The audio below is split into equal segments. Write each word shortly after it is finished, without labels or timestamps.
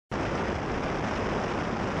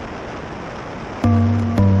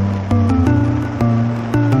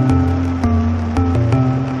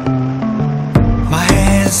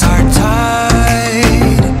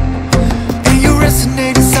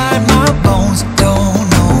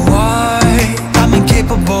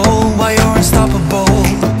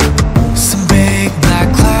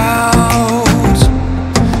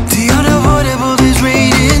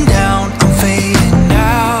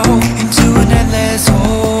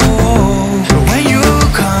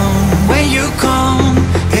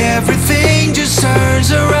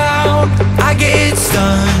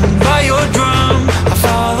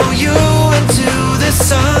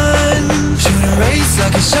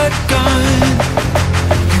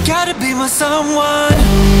someone.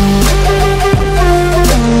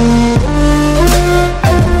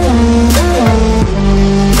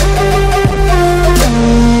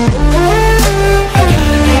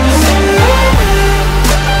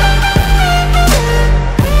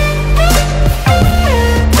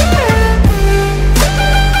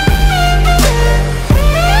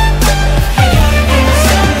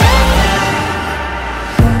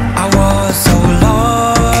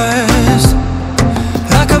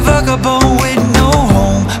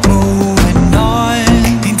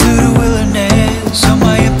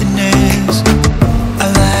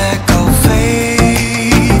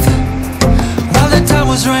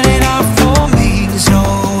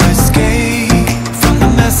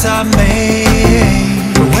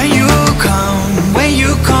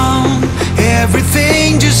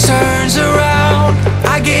 Everything just turns around.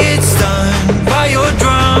 I get stunned by your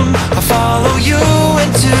drum. I follow you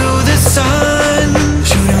into the sun.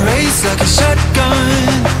 Shooting race like a shotgun.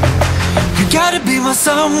 You gotta be my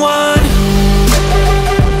someone.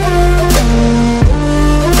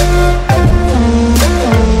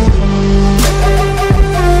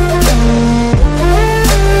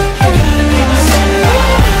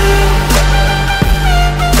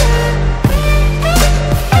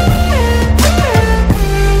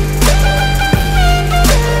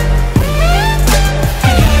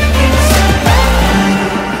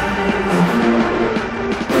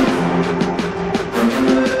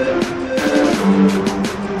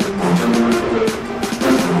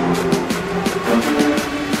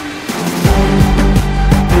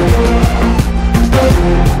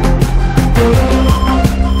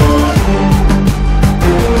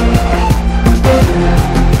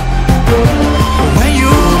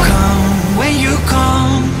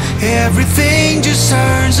 Everything just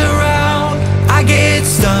turns around. I get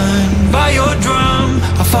stunned by your drum.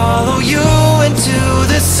 I follow you into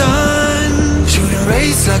the sun. Shooting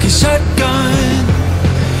race like a shotgun.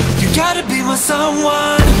 You gotta be my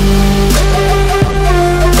someone.